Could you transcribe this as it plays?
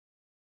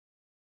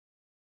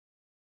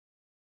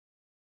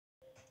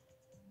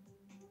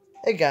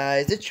Hey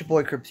guys, it's your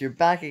boy Crips here,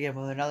 back again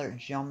with another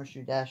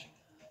Geometry Dash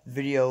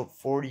video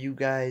for you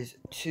guys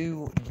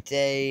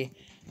today.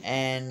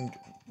 And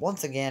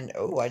once again,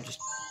 oh, I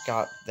just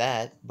got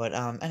that, but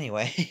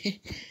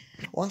anyway,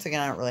 once again,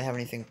 I don't really have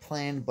anything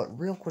planned, but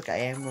real quick, I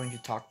am going to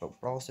talk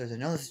about Brawl Stars. I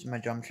know this is my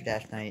Geometry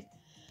Dash night,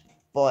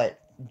 but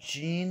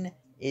Gene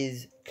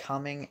is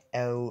coming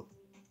out,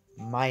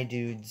 my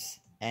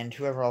dudes, and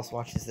whoever else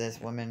watches this,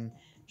 women,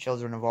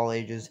 children of all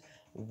ages,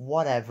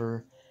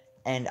 whatever,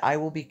 and I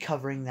will be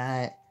covering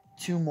that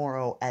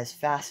tomorrow as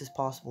fast as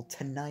possible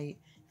tonight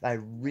if I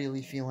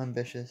really feel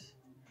ambitious.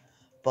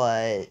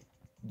 But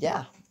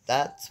yeah,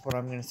 that's what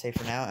I'm gonna say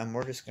for now, and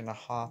we're just gonna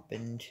hop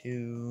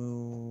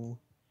into.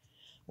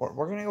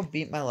 We're gonna go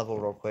beat my level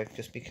real quick,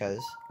 just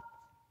because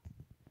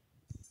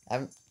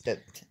I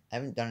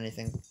haven't done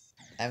anything.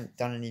 I haven't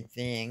done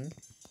anything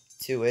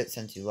to it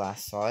since you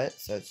last saw it,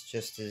 so it's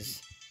just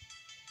as.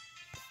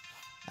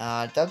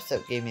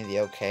 Dubstep gave me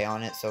the okay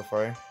on it so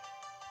far.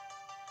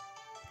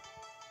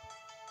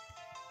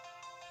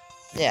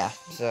 Yeah,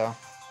 so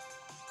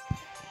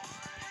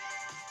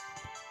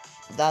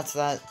that's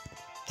that.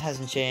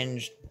 Hasn't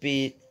changed.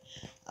 Beat.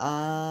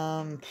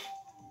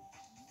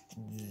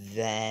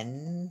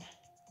 Then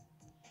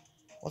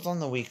what's on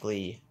the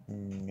weekly?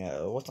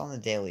 No. What's on the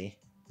daily?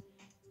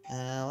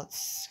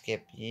 Let's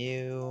skip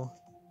you.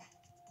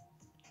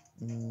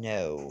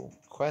 No.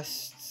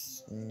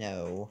 Quests?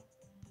 No.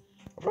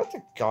 What about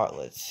the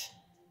gauntlets?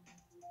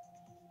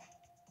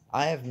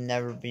 I have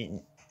never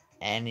beaten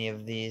any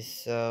of these,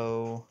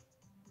 so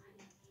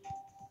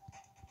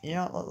you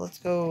know, let's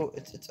go.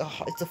 It's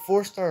a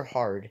 4-star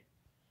hard.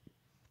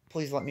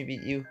 Please let me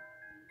beat you.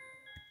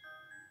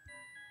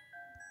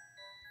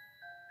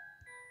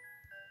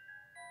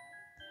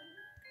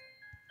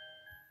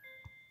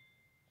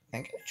 I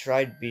think I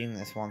tried beating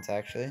this once,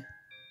 actually.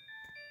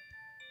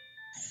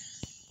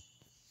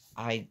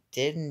 I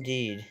did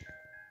indeed.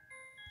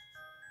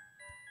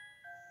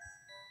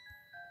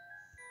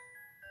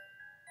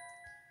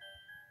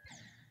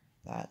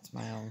 That's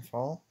my own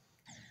fault.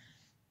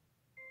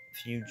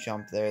 If you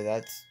jump there,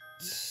 that's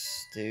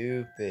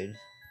stupid.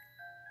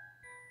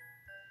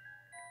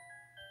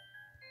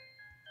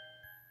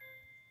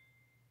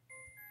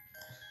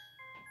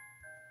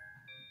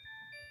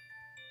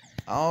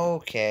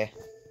 Okay.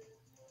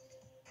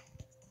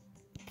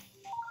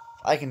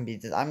 I can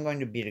beat this. I'm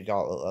going to beat a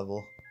gauntlet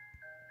level.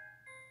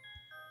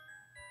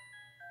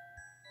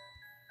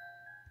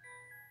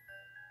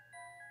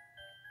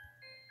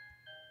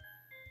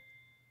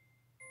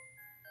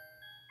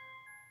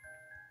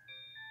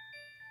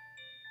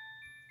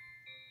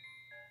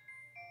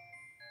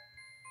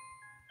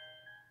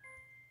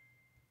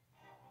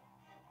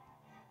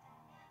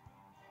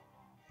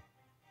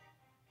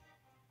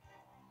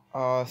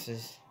 Oh, this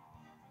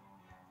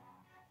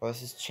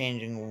is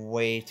changing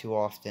way too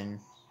often.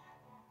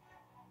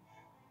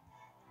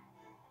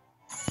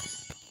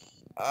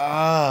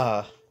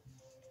 Ah,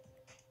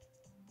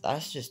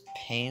 that's just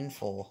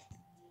painful.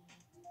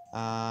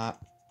 Oh,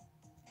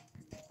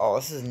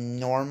 this is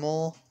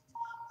normal.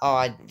 Oh,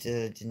 I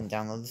didn't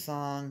download the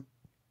song.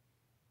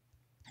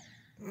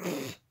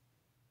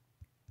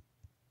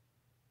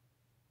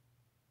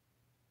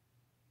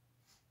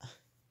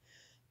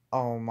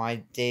 Oh my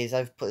days!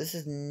 This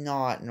is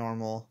not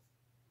normal.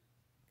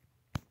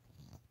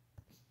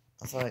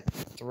 That's why I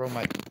throw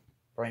my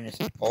brightness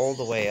all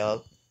the way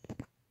up.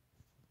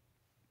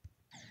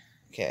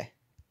 Okay.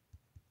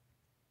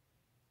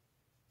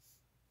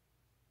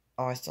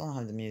 Oh, I still don't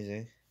have the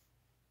music.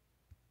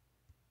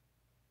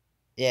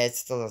 Yeah, it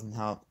still doesn't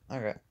help.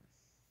 Okay.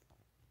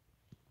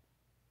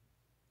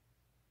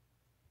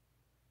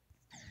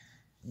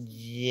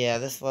 Yeah,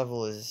 this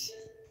level is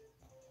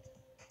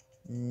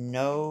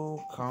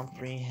no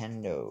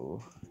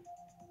comprehendo.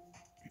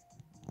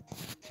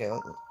 Okay,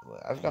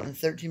 I've gotten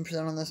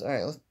 13% on this.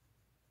 Alright, let's.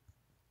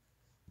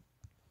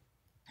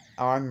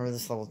 Oh, I remember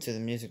this level too. The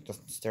music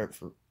doesn't start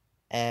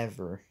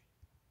forever.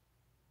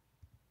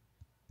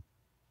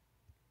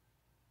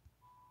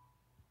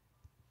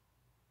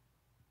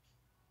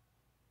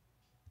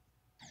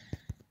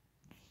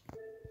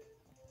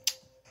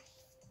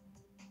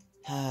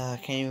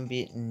 Can't even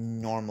beat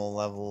normal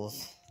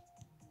levels.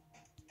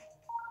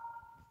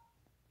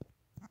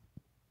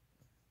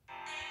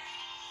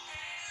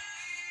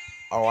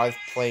 Oh, I've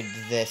played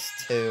this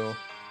too.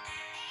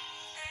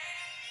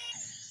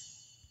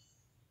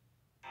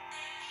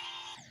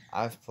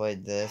 I've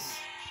played this.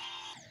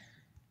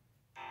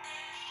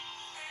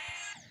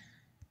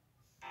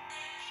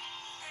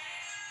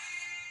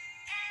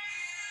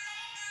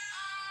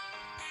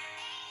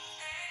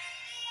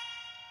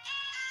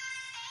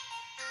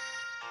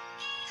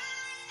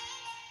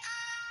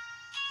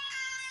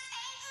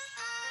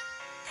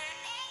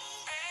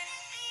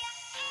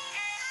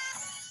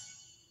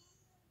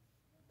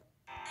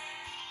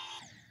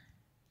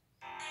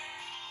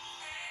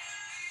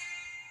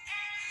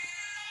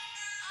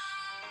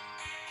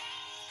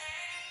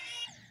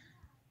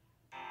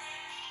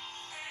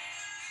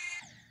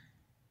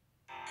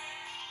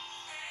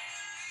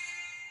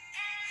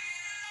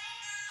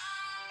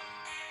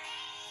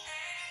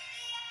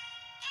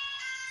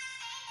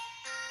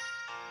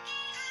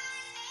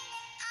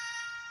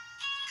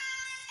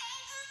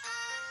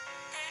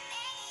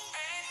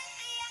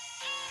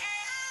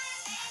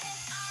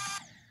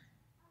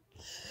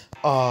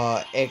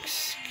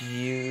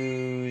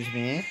 Excuse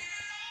me?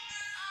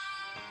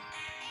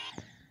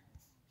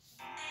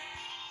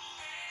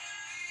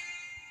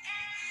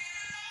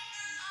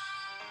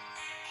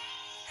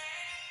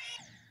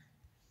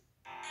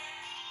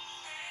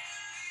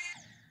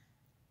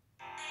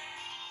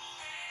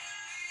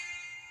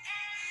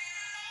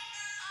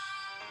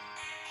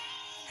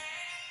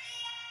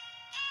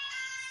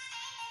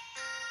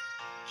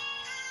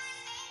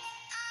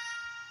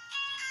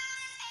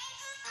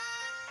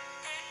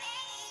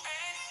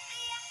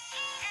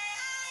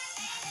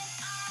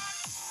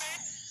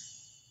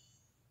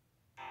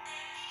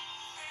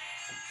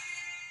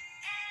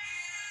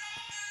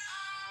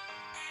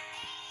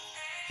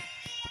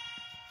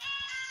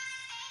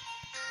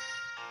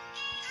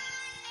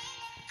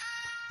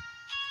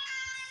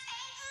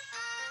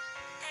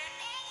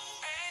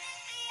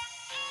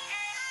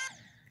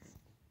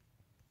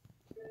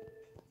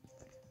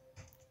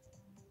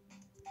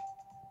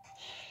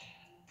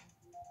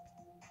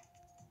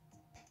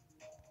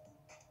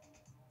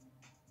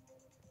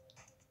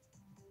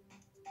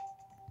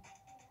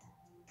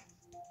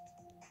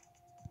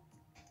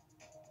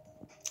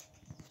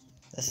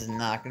 This is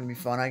not gonna be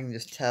fun, I can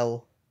just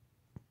tell.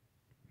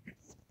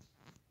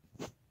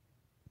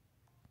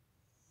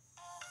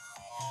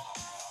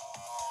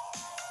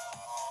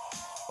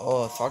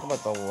 Oh, talk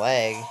about the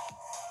lag.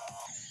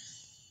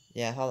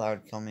 Yeah, I thought that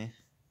would kill me.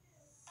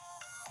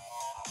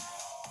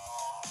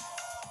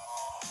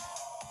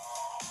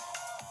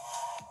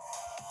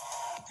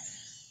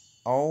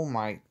 Oh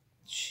my...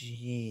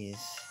 Jeez.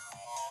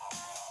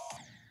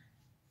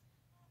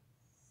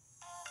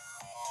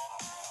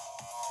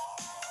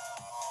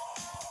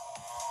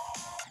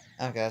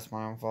 Okay, that's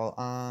my own fault.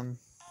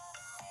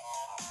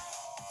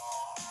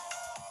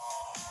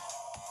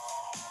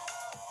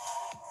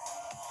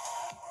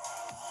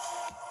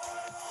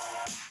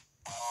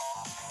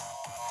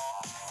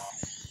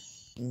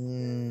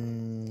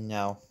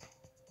 No.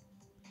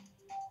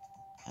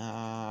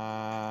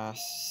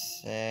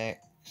 6.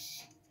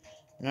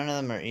 None of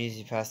them are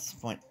easy past this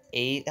point.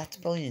 8? That's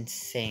probably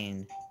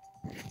insane.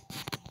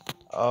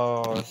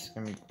 Oh, this is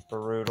gonna be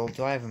brutal.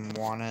 Do I even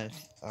want it?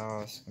 Oh,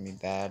 this is gonna be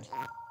bad.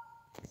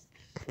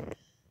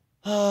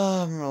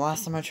 Remember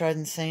last time I tried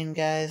insane,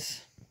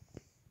 guys?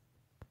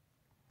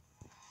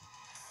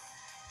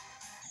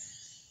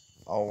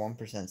 Oh,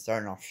 1%,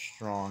 starting off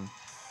strong.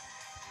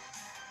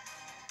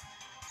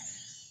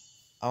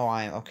 Oh,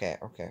 I am, okay.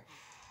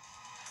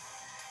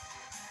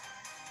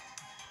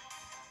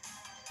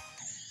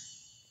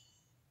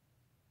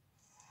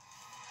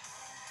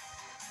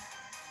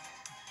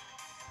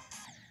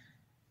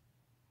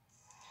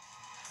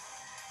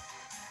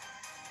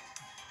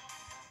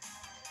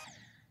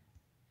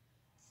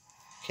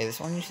 Okay, this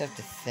one you just have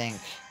to think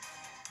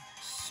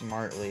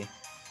smartly.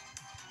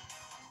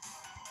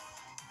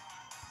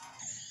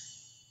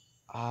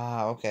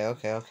 Ah, okay.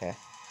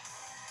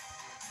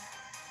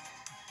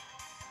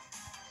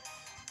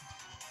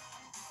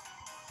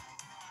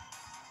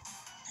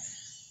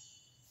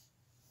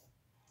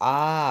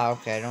 Ah,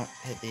 okay, I don't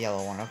hit the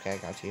yellow one. Okay, I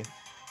got you.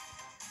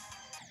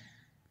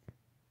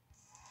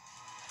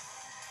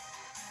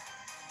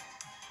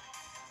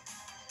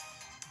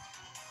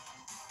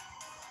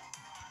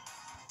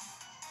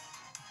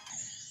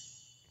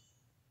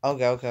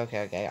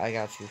 Okay, I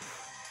got you.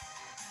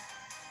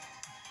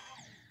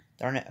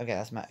 Darn it. Okay,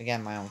 that's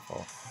my own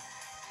fault.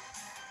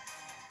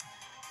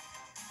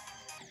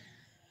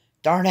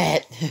 Darn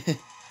it!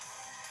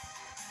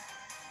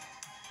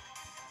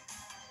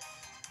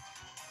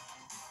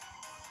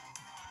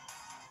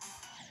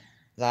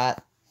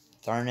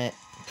 Darn it.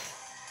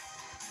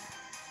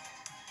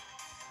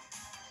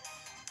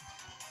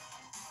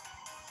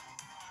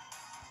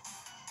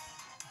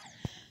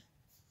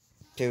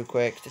 Too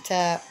quick to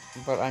tap,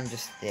 but I'm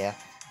just, yeah.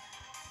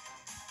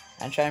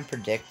 I try and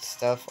predict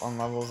stuff on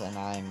levels, and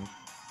I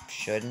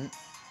shouldn't.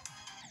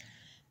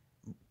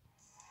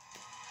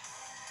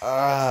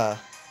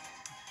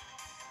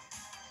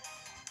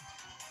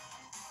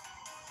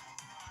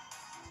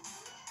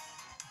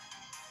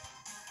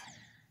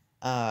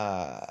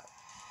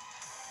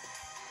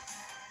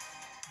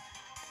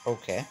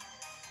 Okay.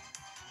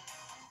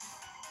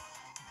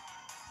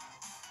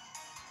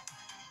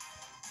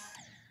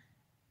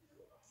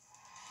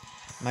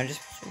 Am I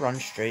just supposed to run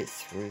straight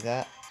through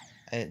that?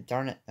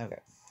 Darn it. Okay.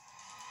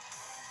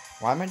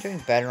 Why am I doing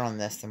better on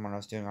this than when I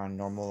was doing on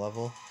normal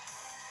level?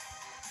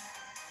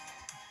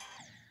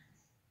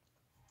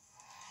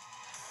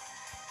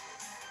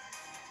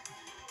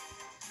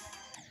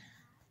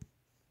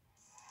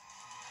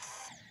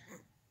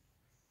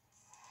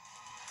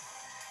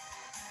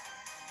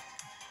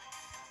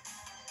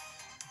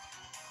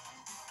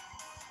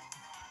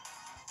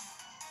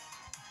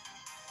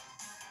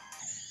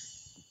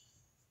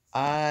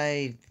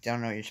 I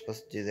don't know what you're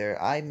supposed to do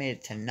there. I made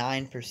it to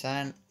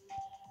 9%.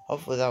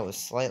 Hopefully that was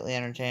slightly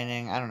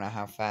entertaining. I don't know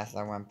how fast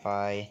I went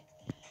by.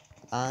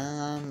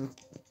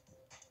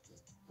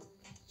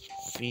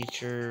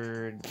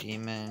 Feature,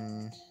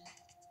 demon.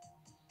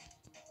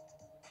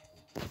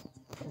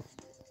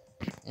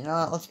 You know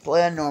what, let's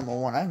play a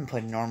normal one. I haven't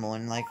played normal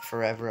in, like,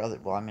 forever.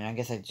 Well, I mean, I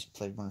guess I just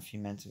played one a few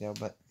minutes ago,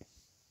 but...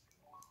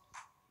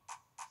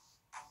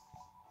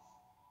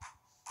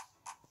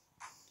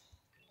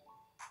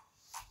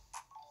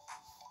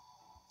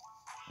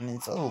 I mean,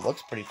 it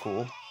looks pretty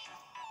cool.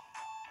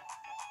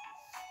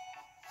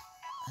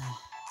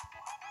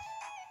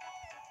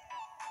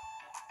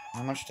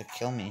 Not much to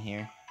kill me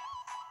here.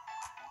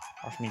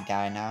 Watch me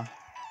die now.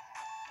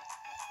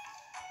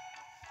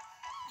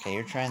 Okay,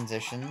 your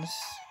transitions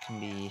can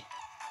be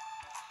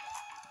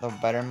a little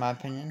better in my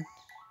opinion.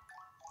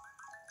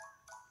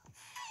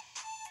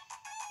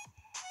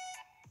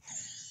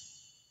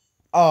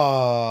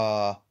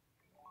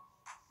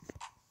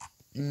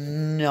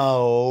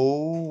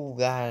 No,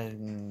 that.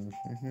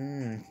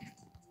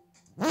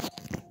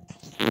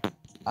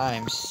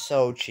 I'm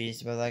so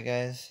cheesed about that,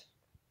 guys.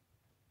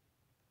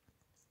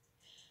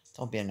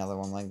 Don't be another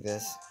one like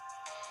this.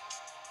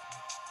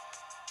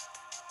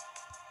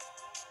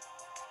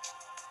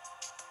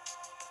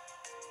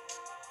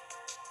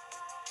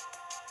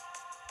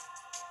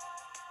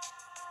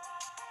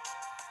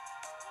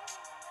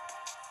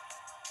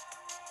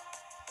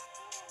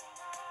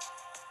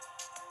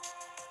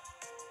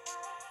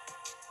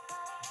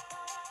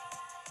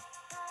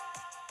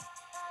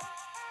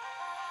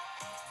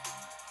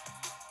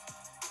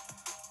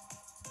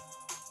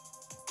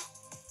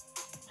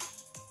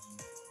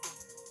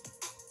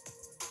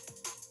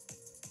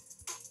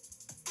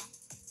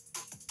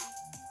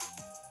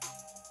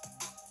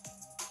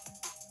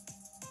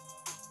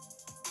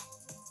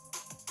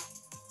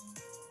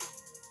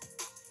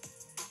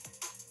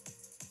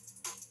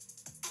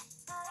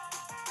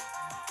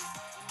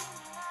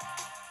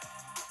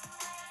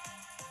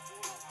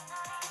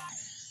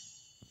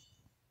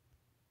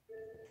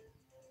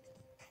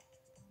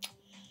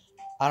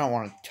 I don't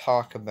want to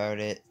talk about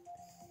it.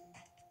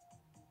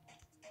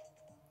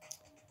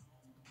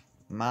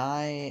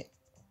 My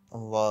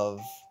love.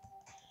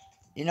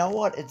 You know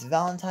what? It's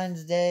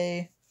Valentine's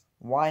Day.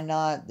 Why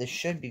not? This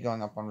should be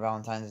going up on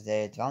Valentine's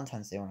Day. It's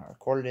Valentine's Day when I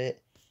recorded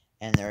it.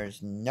 And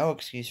there's no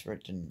excuse for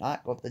it to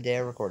not go up the day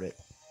I record it.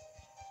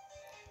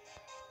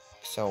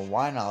 So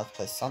why not? Let's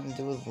play something to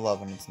do with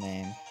love in its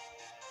name.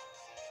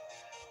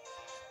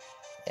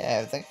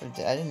 Yeah, I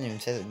didn't even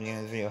say that at the beginning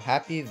of the video.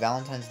 Happy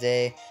Valentine's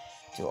Day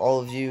to all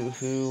of you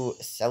who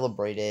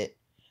celebrate it.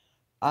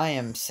 I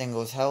am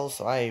single as hell,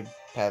 so I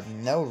have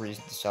no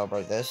reason to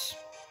celebrate this.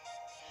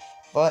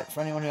 But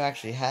for anyone who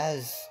actually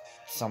has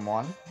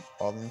someone,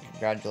 well then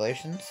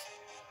congratulations.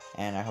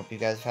 And I hope you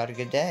guys have had a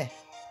good day.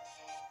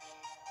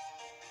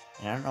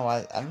 And I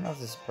don't know if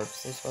this is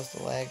purposely supposed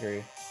to lag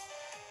or...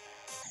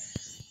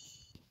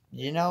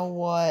 You know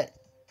what?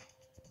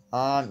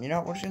 You know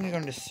what? We're just gonna go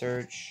into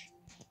search.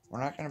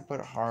 We're not gonna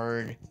put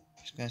hard.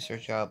 Just gonna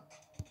search up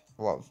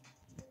love.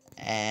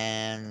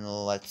 And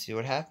let's see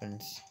what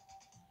happens.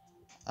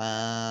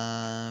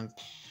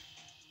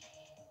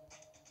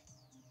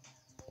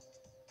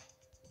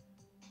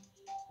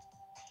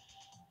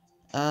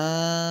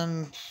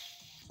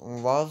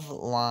 Love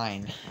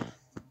line.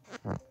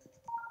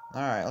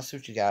 Alright, let's see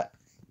what you got.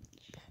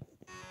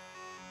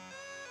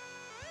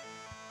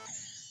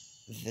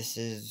 This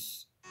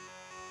is...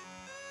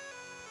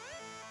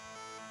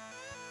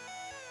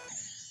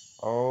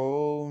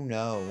 Oh,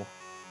 no.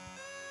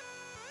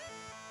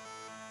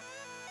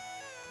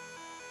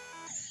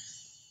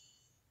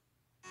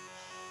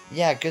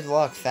 Yeah, good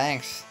luck,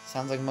 thanks.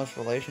 Sounds like most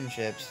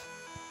relationships.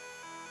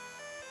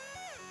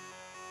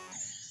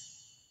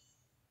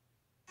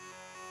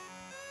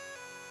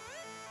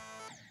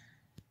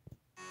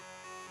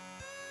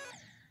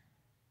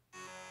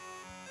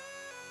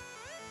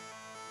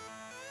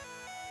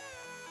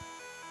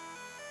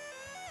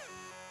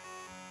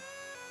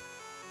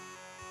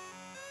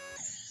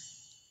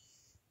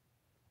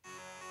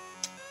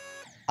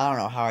 I don't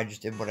know how I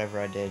just did whatever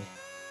I did.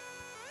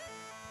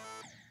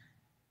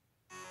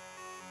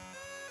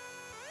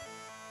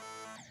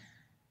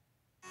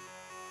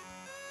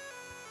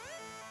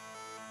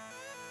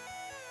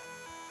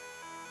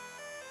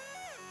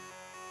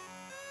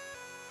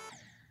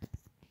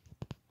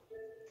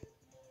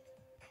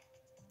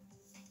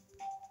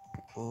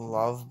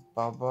 Love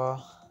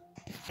Baba.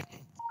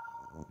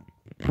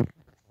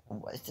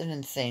 It's an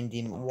insane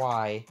demon.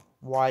 Why?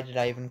 Why did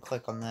I even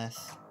click on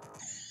this?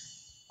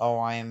 Oh,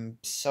 I am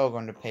so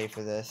going to pay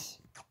for this.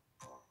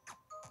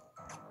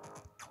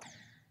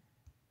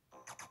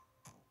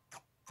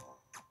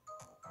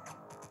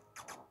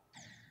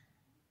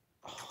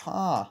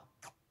 Huh.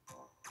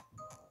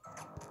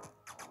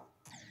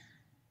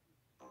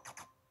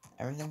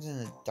 Everything's in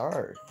the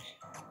dark.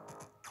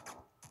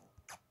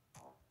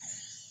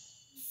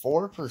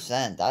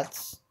 4%.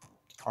 That's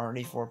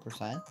already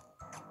 4%.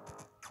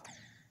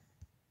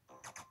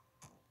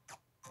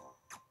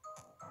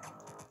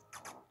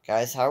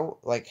 Guys, how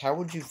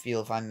would you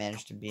feel if I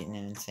managed to beat an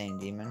insane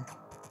demon?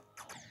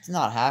 It's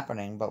not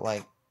happening, but,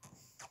 like,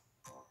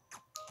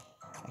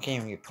 I can't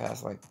even get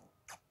past, like,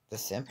 the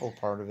simple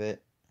part of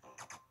it.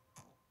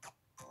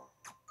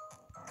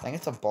 I think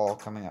it's a ball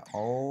coming up.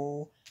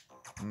 Oh,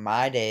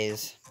 my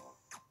days.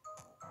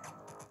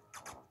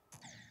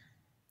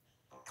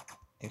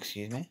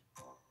 Excuse me?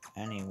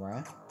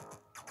 Anywhere.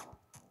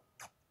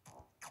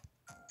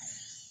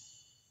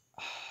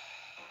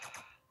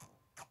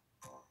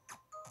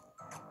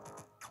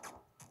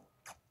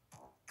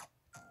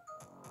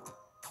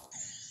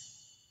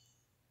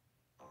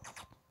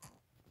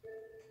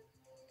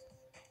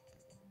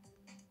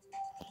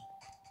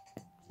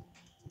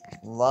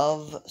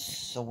 Love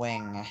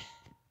swing.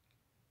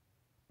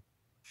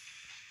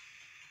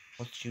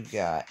 What you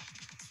got?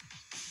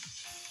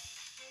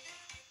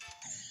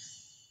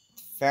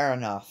 Fair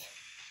enough.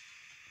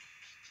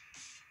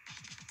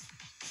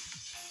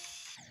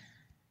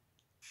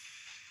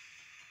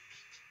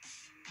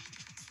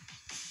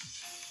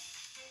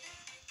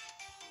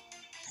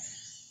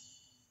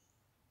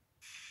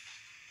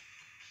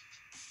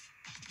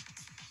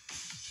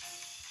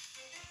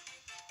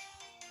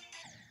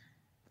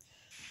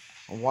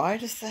 Why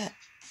does that...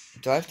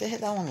 Do I have to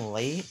hit that one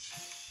late?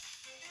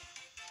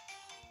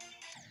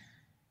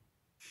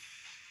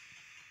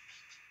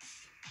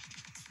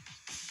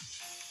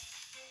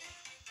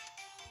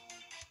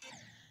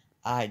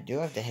 I do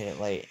have to hit it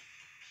late.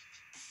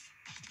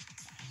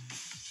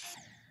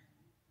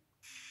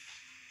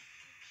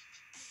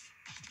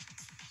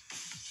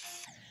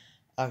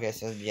 Okay,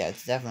 so yeah,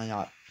 it's definitely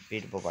not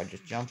beatable by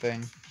just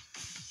jumping.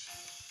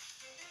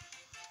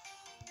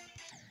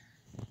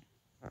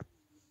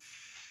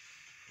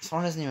 This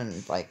one isn't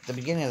even, like, the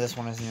beginning of this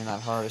one isn't even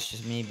that hard. It's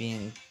just me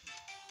being...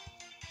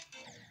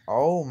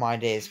 Oh my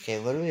days. Okay,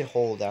 literally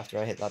hold after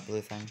I hit that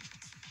blue thing.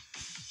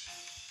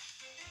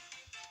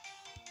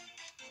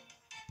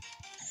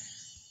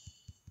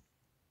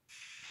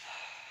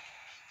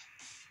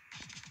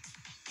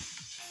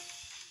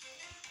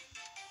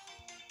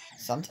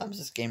 Sometimes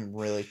this game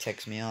really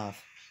ticks me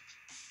off.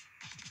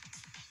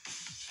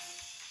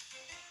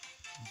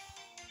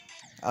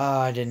 Oh,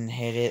 I didn't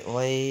hit it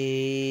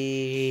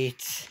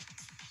late.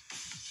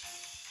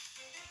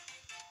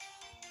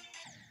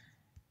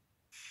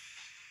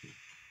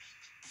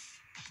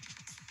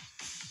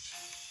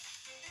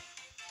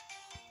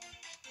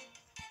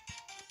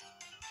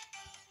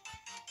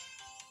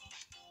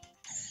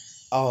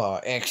 Oh,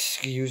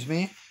 excuse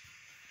me?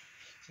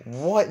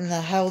 What in the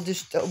hell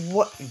just...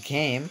 what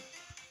game?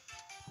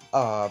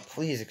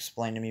 Please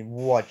explain to me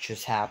what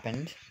just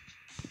happened.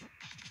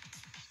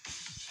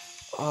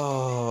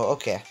 Oh,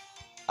 okay.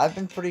 I've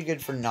been pretty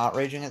good for not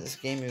raging at this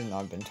game, even though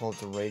I've been told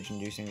it's a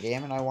rage-inducing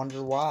game, and I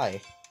wonder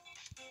why.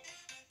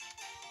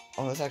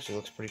 Oh, this actually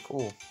looks pretty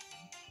cool.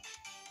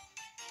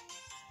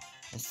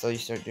 And so you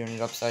start doing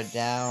it upside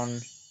down.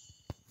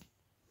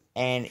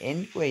 And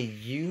into a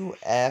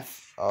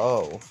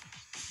UFO.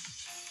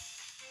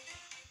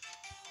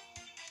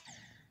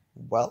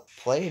 Well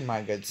played,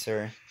 my good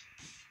sir.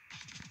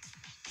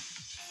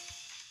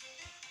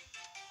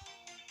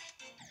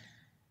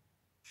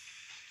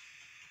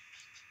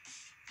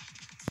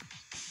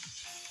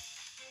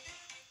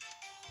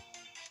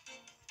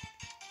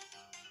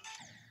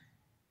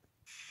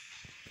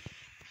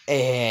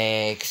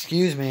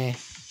 Excuse me.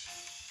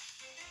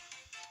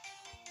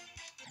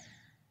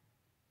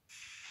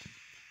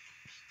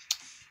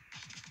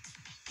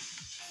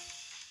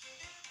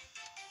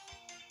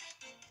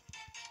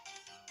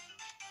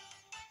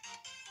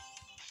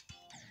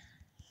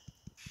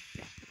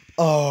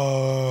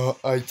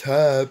 I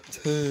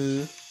tapped.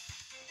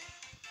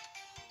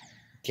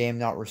 Game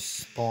not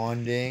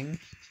responding.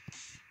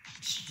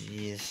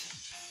 Jeez.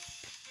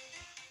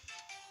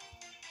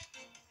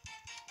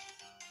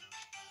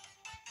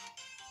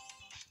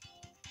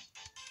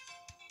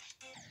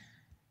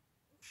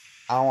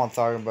 I don't want to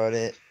talk about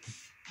it.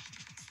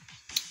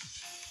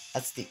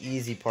 That's the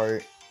easy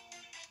part.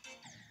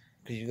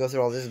 Because you go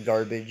through all this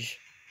garbage.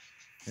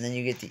 And then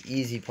you get the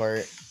easy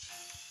part.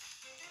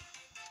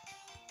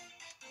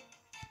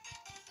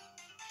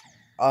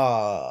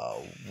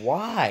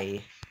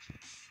 Why?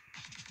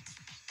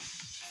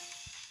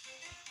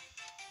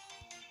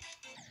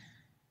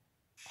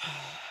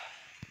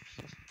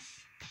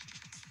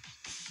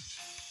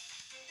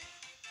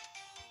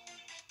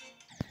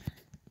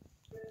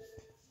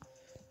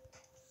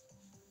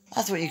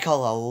 That's what you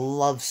call a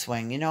love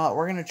swing. You know what?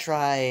 We're gonna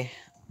try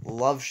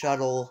love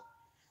shuttle,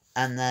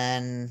 and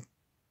then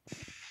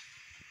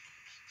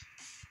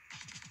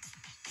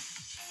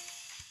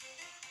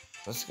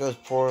if this goes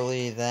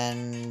poorly,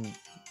 then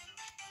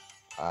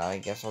I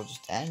guess I'll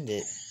just end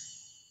it.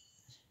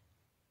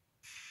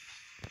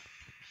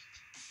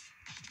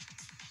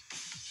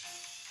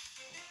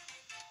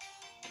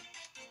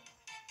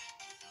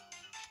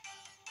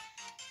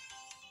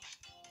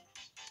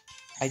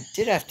 I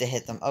did have to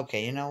hit them.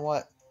 Okay, you know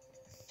what?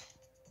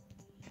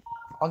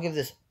 I'll give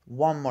this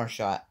one more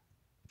shot.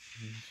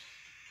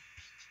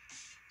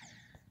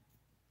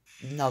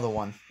 Another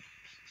one.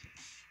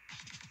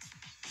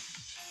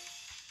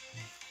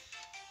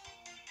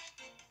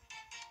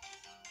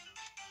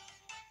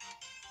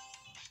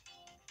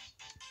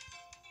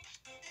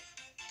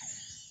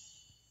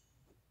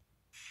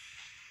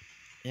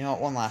 You know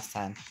what? One last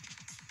time.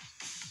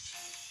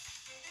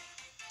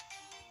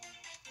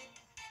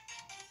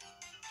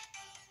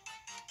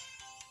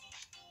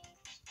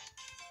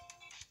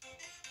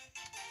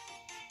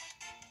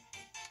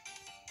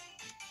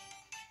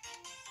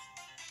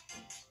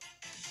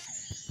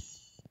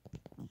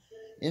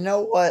 You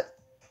know what?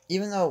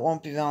 Even though it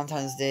won't be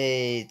Valentine's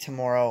Day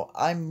tomorrow,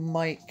 I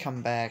might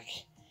come back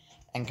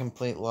and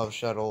complete Love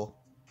Shuttle.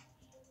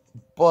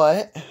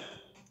 But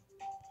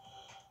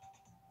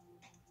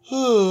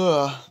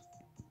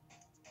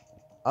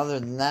other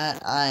than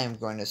that, I am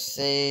going to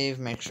save,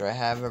 make sure I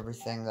have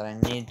everything that I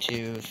need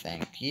to.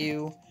 Thank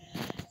you.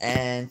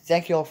 And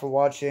thank you all for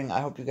watching.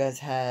 I hope you guys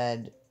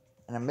had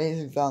an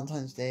amazing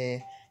Valentine's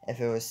Day. If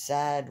it was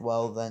sad,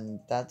 well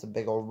then that's a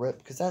big old rip,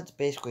 because that's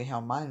basically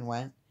how mine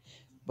went.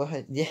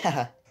 But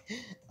yeah,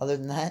 other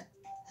than that,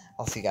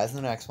 I'll see you guys in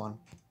the next one.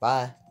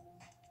 Bye.